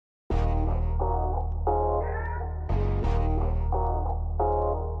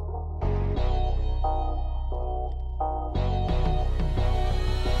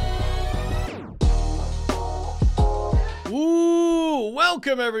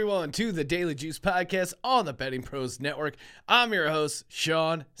Welcome, everyone, to the Daily Juice Podcast on the Betting Pros Network. I'm your host,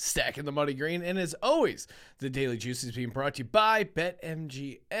 Sean, stacking the money green. And as always, the Daily Juice is being brought to you by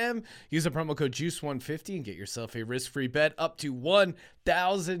BetMGM. Use the promo code JUICE150 and get yourself a risk-free bet up to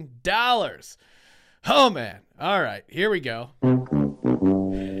 $1,000. Oh, man. All right, here we go.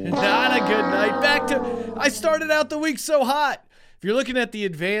 Not a good night. I started out the week so hot. If you're looking at the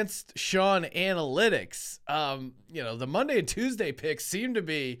advanced Sean analytics, the Monday and Tuesday picks seem to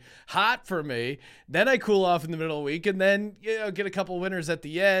be hot for me. Then I cool off in the middle of the week and then, get a couple winners at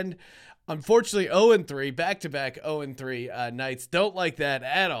the end. Unfortunately, 0-3, back-to-back 0-3 nights. Don't like that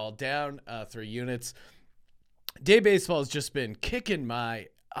at all. Down 3 units. Day baseball has just been kicking my...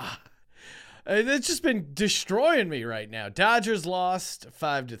 it's just been destroying me right now. Dodgers lost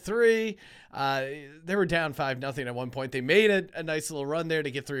 5-3. They were down 5-0 at one point. They made a nice little run there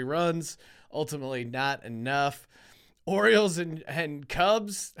to get 3 runs. Ultimately, not enough. Orioles and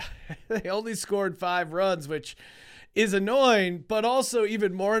Cubs, they only scored 5 runs, which is annoying, but also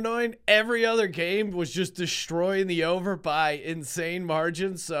even more annoying. Every other game was just destroying the over by insane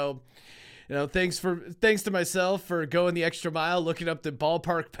margins. So, thanks to myself for going the extra mile, looking up the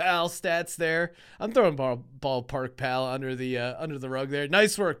Ballpark Pal stats there. I'm throwing Ballpark Pal under the rug there.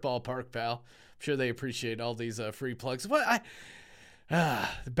 Nice work, Ballpark Pal. I'm sure they appreciate all these free plugs. But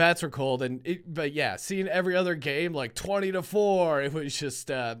the bats were cold, but seeing every other game like 20-4, it was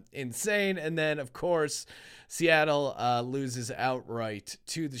just insane. And then of course, Seattle loses outright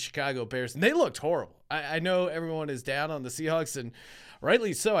to the Chicago Bears, and they looked horrible. I know everyone is down on the Seahawks, and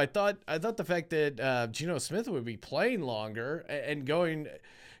rightly so. I thought the fact that Geno Smith would be playing longer and going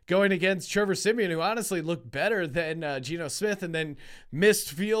against Trevor Siemian, who honestly looked better than Geno Smith, and then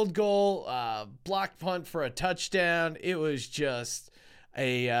missed field goal, blocked punt for a touchdown. It was just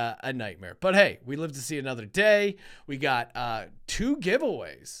a nightmare. But hey, we live to see another day. We got 2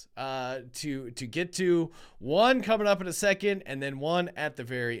 giveaways to get to. One coming up in a second, and then one at the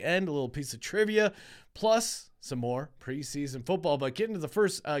very end. A little piece of trivia, plus some more preseason football. But getting to the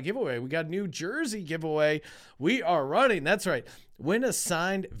first giveaway, we got a new jersey giveaway we are running. That's right. Win a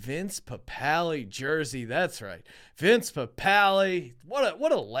signed Vince Papale jersey. That's right. Vince Papale,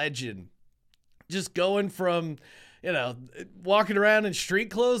 what a legend. Just going from, walking around in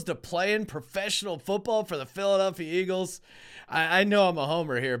street clothes to playing professional football for the Philadelphia Eagles. I know I'm a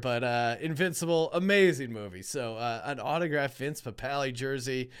homer here, but Invincible, amazing movie. So an autographed Vince Papale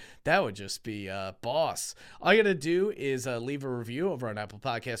jersey, that would just be boss. All you got to do is leave a review over on Apple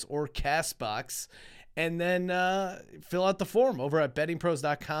Podcasts or CastBox, and then fill out the form over at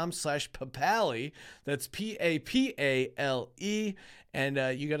bettingpros.com/Papale. That's Papale.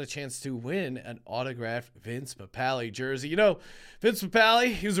 And you got a chance to win an autographed Vince Papale jersey. Vince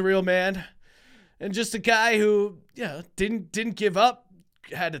Papale, he was a real man. And just a guy who, didn't give up,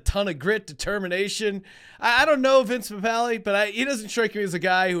 had a ton of grit, determination. I don't know Vince Papale, but he doesn't strike me as a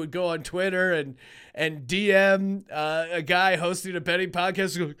guy who would go on Twitter and DM a guy hosting a betting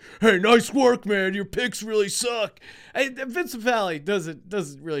podcast and go, "Hey, nice work, man. Your picks really suck." Vince Papale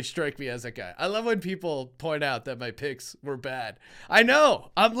doesn't really strike me as that guy. I love when people point out that my picks were bad. I know.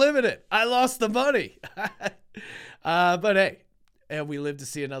 I'm living it. I lost the money. But hey. And we live to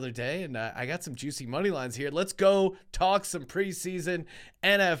see another day, and I got some juicy money lines here. Let's go talk some preseason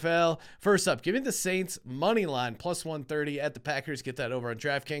NFL. First up, give me the Saints money line, plus 130 at the Packers. Get that over on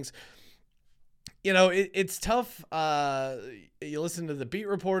DraftKings. It's tough. You listen to the beat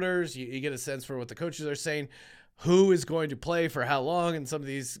reporters. You get a sense for what the coaches are saying, who is going to play for how long, and some of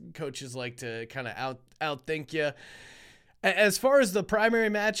these coaches like to kind of outthink you. As far as the primary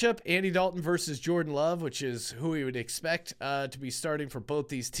matchup, Andy Dalton versus Jordan Love, which is who we would expect to be starting for both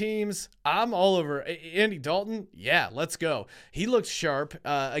these teams, I'm all over Andy Dalton. Yeah, let's go. He looks sharp.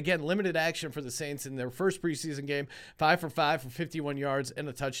 Again, limited action for the Saints in their first preseason game, 5 for 5 for 51 yards and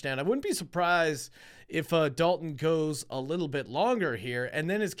a touchdown. I wouldn't be surprised if Dalton goes a little bit longer here. And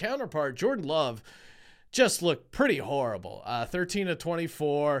then his counterpart, Jordan Love, just looked pretty horrible. 13 of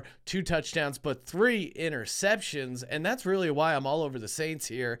 24, 2 touchdowns, but 3 interceptions. And that's really why I'm all over the Saints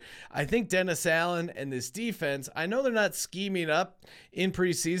here. I think Dennis Allen and this defense, I know they're not scheming up in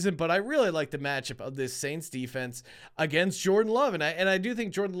preseason, but I really like the matchup of this Saints defense against Jordan Love. And I do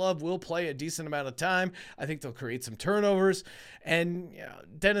think Jordan Love will play a decent amount of time. I think they'll create some turnovers. And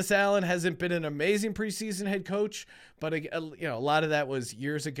Dennis Allen hasn't been an amazing preseason head coach, but a lot of that was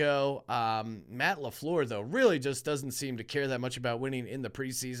years ago. Matt LaFleur, though, really just doesn't seem to care that much about winning in the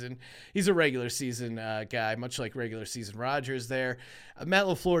preseason. He's a regular season guy, much like regular season Rodgers there. Matt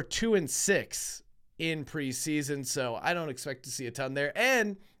LaFleur 2-6 in preseason, so I don't expect to see a ton there.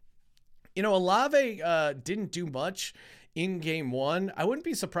 And Olave didn't do much in game one. I wouldn't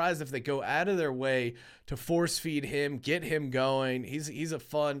be surprised if they go out of their way to force feed him, get him going. He's a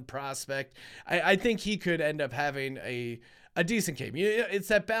fun prospect. I think he could end up having a decent game. It's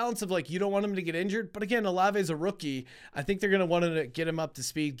that balance of like, you don't want him to get injured, but again, Olave's a rookie. I think they're going to want to get him up to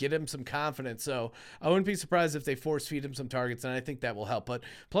speed, get him some confidence. So I wouldn't be surprised if they force feed him some targets, and I think that will help. But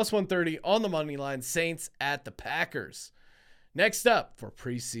plus 130 on the money line, Saints at the Packers. Next up for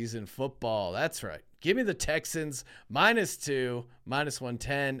preseason football. That's right. Give me the Texans -2,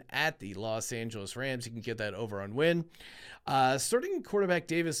 -110 at the Los Angeles Rams. You can get that over on win. Starting quarterback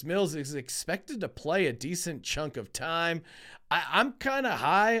Davis Mills is expected to play a decent chunk of time. I'm kind of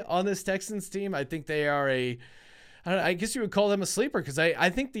high on this Texans team. I think they are I guess you would call them a sleeper, because I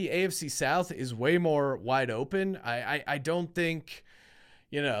think the AFC South is way more wide open. I don't think,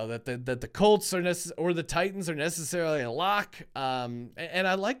 that the Colts or the Titans are necessarily a lock. And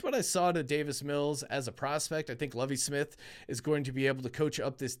I liked what I saw to Davis Mills as a prospect. I think Lovie Smith is going to be able to coach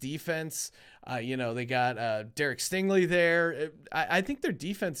up this defense. They got Derek Stingley there. I think their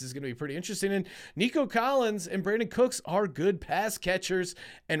defense is going to be pretty interesting. And Nico Collins and Brandon Cooks are good pass catchers.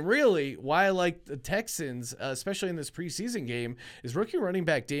 And really, why I like the Texans, especially in this preseason game, is rookie running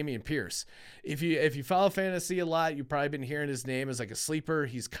back Dameon Pierce. If you follow fantasy a lot, you've probably been hearing his name as like a sleeper.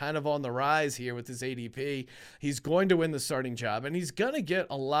 He's kind of on the rise here with his ADP. He's going to win the starting job, and he's going to get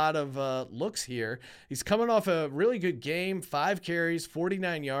a lot of looks here. He's coming off a really good game, 5 carries,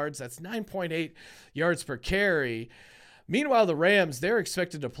 49 yards. That's 9.8 yards per carry. Meanwhile, the Rams, they're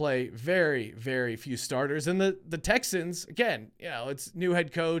expected to play very, very few starters. And the Texans, again, it's new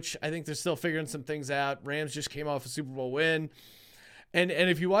head coach. I think they're still figuring some things out. Rams just came off a Super Bowl win. And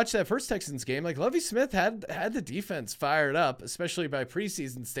if you watch that first Texans game, like Lovie Smith had the defense fired up, especially by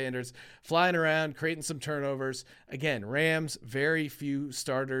preseason standards, flying around, creating some turnovers. Again, Rams, very few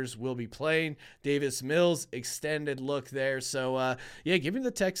starters will be playing. Davis Mills, extended look there. So, give me the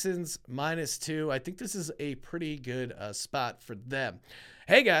Texans -2. I think this is a pretty good spot for them.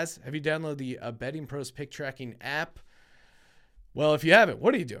 Hey, guys, have you downloaded the Betting Pros pick tracking app? Well, if you haven't,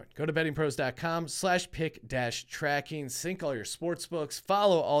 what are you doing? Go to bettingpros.com/pick-tracking, sync all your sports books,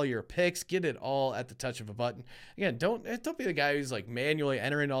 follow all your picks, get it all at the touch of a button. Again, don't be the guy who's like manually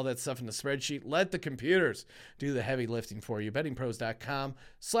entering all that stuff in the spreadsheet. Let the computers do the heavy lifting for you.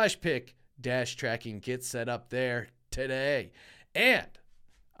 bettingpros.com/pick-tracking. Get set up there today. And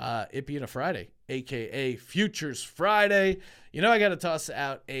it being a Friday, aka Futures Friday, I got to toss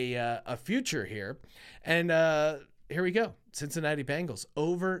out a future here. And here we go. Cincinnati Bengals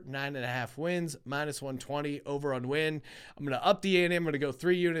over 9.5 wins, -120 over on win. I'm going to up the ante. I'm going to go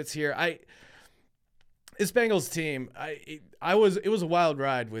 3 units here. This Bengals team, it was a wild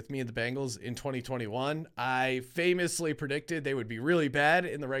ride with me and the Bengals in 2021. I famously predicted they would be really bad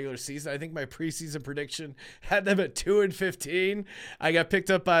in the regular season. I think my preseason prediction had them at 2-15. I got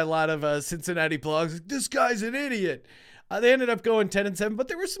picked up by a lot of Cincinnati blogs. This guy's an idiot. They ended up going 10-7, but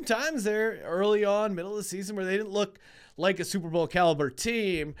there were some times there early on, middle of the season, where they didn't look like a Super Bowl caliber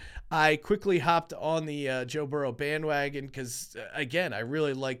team. I quickly hopped on the Joe Burrow bandwagon because, again, I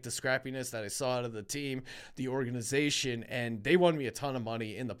really liked the scrappiness that I saw out of the team, the organization, and they won me a ton of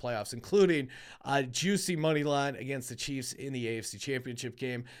money in the playoffs, including a juicy money line against the Chiefs in the AFC Championship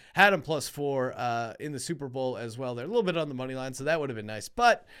game. Had them +4 in the Super Bowl as well. They're a little bit on the money line, so that would have been nice.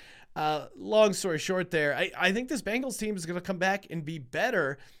 But long story short there, I think this Bengals team is going to come back and be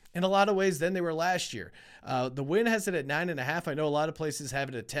better in a lot of ways than they were last year. The win has it at 9.5. I know a lot of places have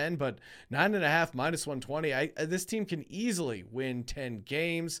it at 10, but 9.5 -120. This team can easily win 10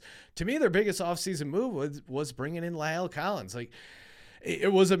 games. To me, their biggest offseason move was bringing in La'el Collins.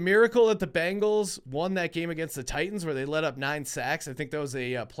 It was a miracle that the Bengals won that game against the Titans where they let up 9 sacks. I think that was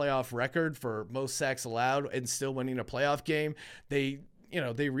a playoff record for most sacks allowed and still winning a playoff game. They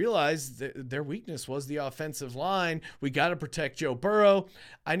realized that their weakness was the offensive line. We got to protect Joe Burrow.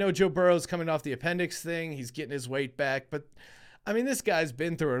 I know Joe Burrow's coming off the appendix thing. He's getting his weight back, but I mean, this guy's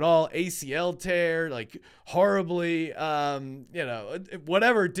been through it all. ACL tear, horribly,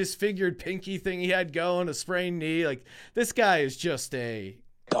 whatever disfigured pinky thing he had going, a sprained knee. This guy is just a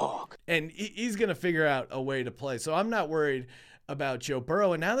dog, and he's going to figure out a way to play. So I'm not worried about Joe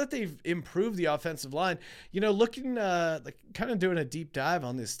Burrow. And now that they've improved the offensive line, looking kind of doing a deep dive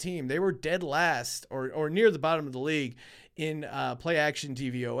on this team, they were dead last or near the bottom of the league in play action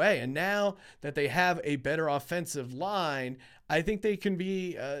DVOA. And now that they have a better offensive line, I think they can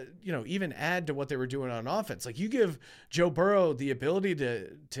be, even add to what they were doing on offense. You give Joe Burrow the ability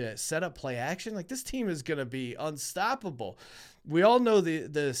to set up play action, this team is going to be unstoppable. We all know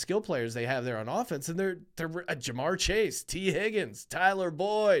the skill players they have there on offense, and they're Jamar Chase, T. Higgins, Tyler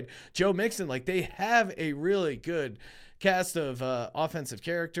Boyd, Joe Mixon. They have a really good cast of offensive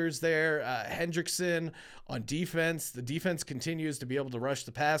characters there. Hendrickson on defense. The defense continues to be able to rush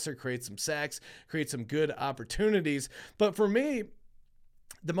the passer, create some sacks, create some good opportunities. But for me,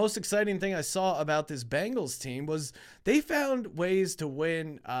 the most exciting thing I saw about this Bengals team was they found ways to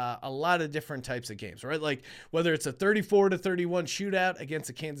win a lot of different types of games, right? Like whether it's a 34-31 shootout against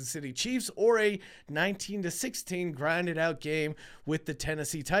the Kansas City Chiefs or a 19-16 grinded out game with the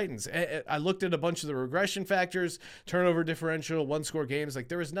Tennessee Titans. I looked at a bunch of the regression factors, turnover differential, one-score games. Like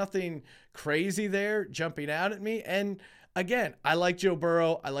there was nothing crazy there jumping out at me. And again, I like Joe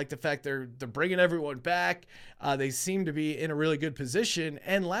Burrow. I like the fact they're bringing everyone back. They seem to be in a really good position.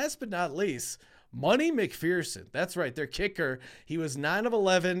 And last but not least, Money McPherson. That's right, their kicker. He was 9 of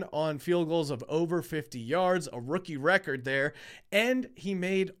 11 on field goals of over 50 yards, a rookie record there. And he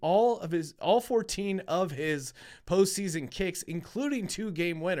made all 14 of his postseason kicks, including 2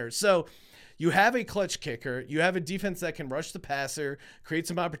 game winners. So you have a clutch kicker. You have a defense that can rush the passer, create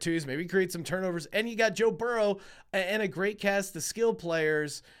some opportunities, maybe create some turnovers. And you got Joe Burrow and a great cast of skill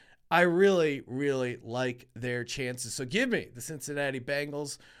players. I really, really like their chances. So give me the Cincinnati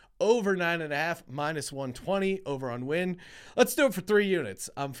Bengals over 9.5, -120 over on win. Let's do it for 3 units.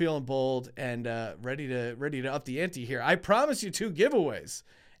 I'm feeling bold and ready to up the ante here. I promise you 2 giveaways.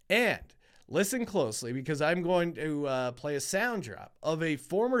 And listen closely because I'm going to play a sound drop of a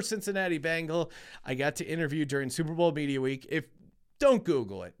former Cincinnati Bengal I got to interview during Super Bowl Media Week. Don't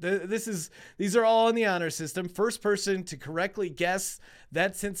Google it. These are all in the honor system. First person to correctly guess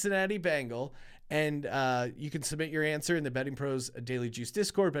that Cincinnati Bengal. And you can submit your answer in the Betting Pros Daily Juice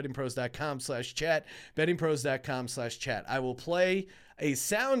Discord, bettingpros.com/chat, bettingpros.com/chat. I will play a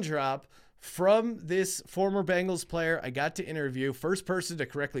sound drop from this former Bengals player I got to interview. First person to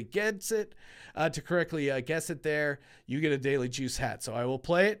correctly guess it there, you get a Daily Juice hat. So I will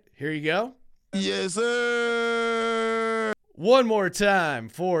play it. Here you go. Yes, sir. One more time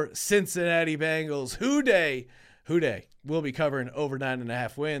for Cincinnati Bengals. Who Dey. We'll be covering over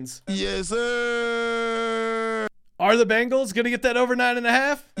 9.5 wins. Yes, sir. Are the Bengals going to get that over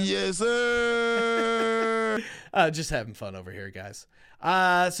 9.5? Yes, sir. Just having fun over here, guys.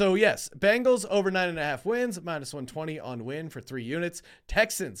 So yes, Bengals over 9.5 wins, -120 on win for 3 units.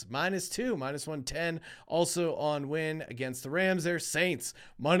 Texans -2, -110 also on win against the Rams there. Saints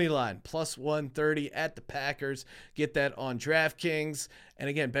money line +130 at the Packers. Get that on DraftKings. And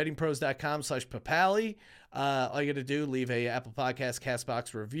again, bettingpros.com/Papali. All you got to do, leave a Apple Podcast,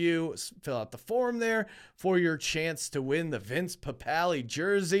 Castbox review, fill out the form there for your chance to win the Vince Papali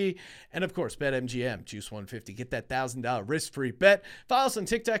jersey. And of course, BetMGM, Juice 150. Get that $1,000 risk-free bet. Follow us on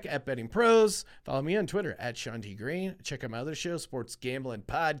TikTok at Betting Pros. Follow me on Twitter at Sean T. Green. Check out my other show, Sports Gambling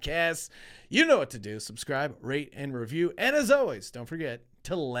Podcasts. You know what to do. Subscribe, rate, and review. And as always, don't forget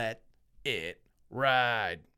to let it ride.